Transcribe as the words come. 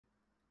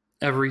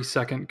Every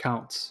second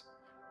counts.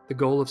 The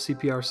goal of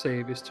CPR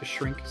Save is to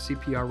shrink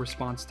CPR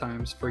response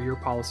times for your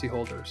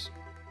policyholders.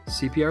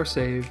 CPR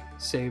Save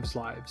saves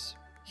lives.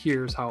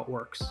 Here's how it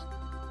works.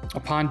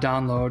 Upon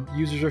download,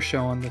 users are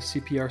shown the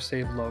CPR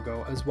Save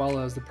logo as well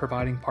as the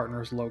providing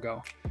partner's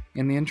logo.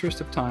 In the interest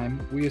of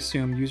time, we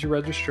assume user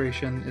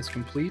registration is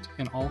complete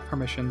and all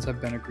permissions have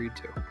been agreed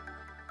to.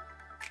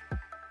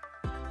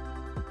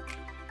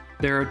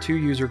 There are two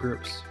user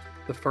groups.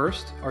 The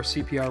first are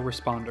CPR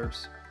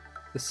responders.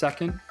 The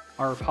second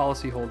are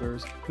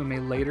policyholders who may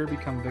later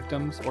become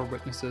victims or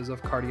witnesses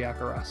of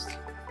cardiac arrest.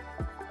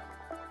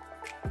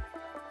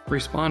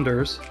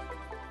 Responders,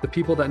 the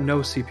people that know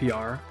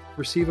CPR,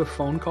 receive a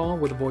phone call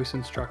with voice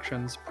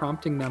instructions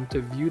prompting them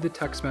to view the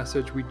text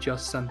message we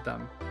just sent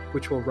them,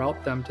 which will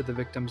route them to the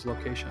victim's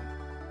location.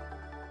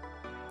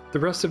 The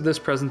rest of this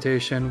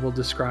presentation will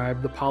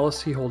describe the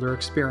policyholder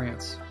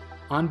experience.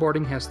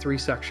 Onboarding has three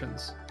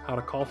sections: how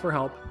to call for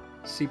help,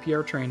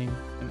 CPR training,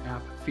 and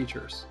app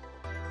features.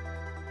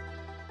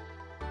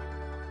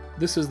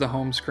 This is the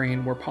home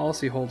screen where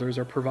policyholders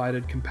are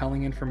provided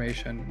compelling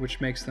information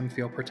which makes them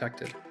feel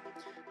protected.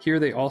 Here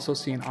they also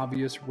see an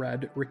obvious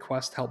red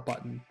Request Help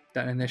button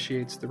that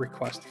initiates the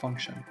request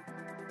function.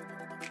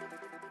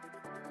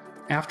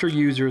 After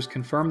users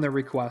confirm their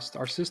request,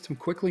 our system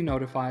quickly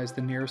notifies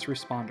the nearest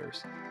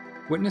responders.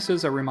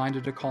 Witnesses are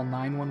reminded to call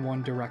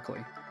 911 directly,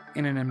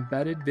 and an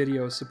embedded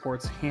video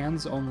supports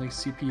hands-only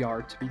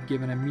CPR to be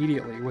given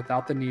immediately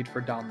without the need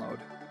for download.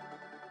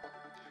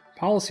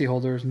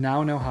 Policyholders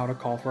now know how to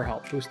call for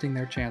help, boosting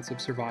their chance of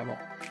survival.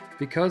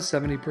 Because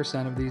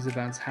 70% of these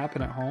events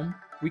happen at home,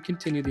 we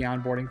continue the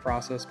onboarding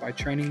process by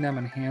training them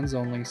in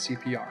hands-only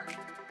CPR.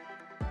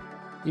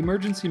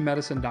 Emergency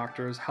medicine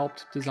doctors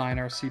helped design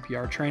our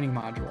CPR training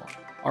module.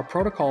 Our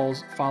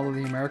protocols follow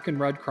the American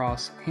Red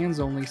Cross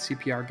hands-only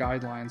CPR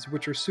guidelines,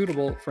 which are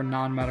suitable for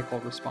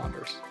non-medical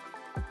responders.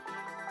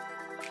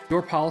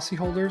 Your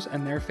policyholders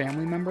and their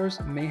family members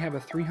may have a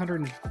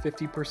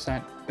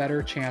 350%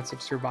 better chance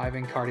of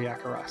surviving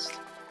cardiac arrest.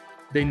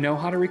 They know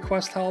how to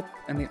request help,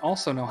 and they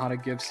also know how to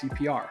give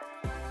CPR.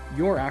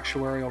 Your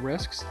actuarial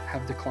risks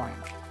have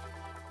declined.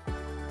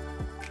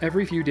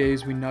 Every few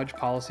days, we nudge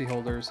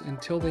policyholders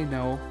until they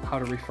know how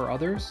to refer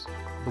others,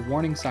 the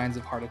warning signs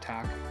of heart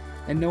attack,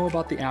 and know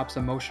about the app's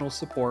emotional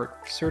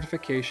support,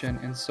 certification,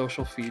 and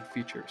social feed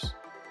features.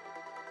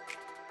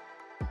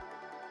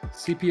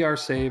 CPR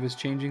Save is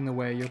changing the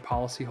way your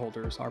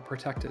policyholders are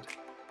protected.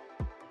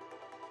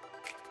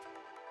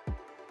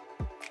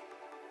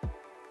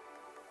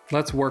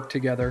 Let's work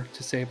together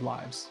to save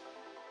lives.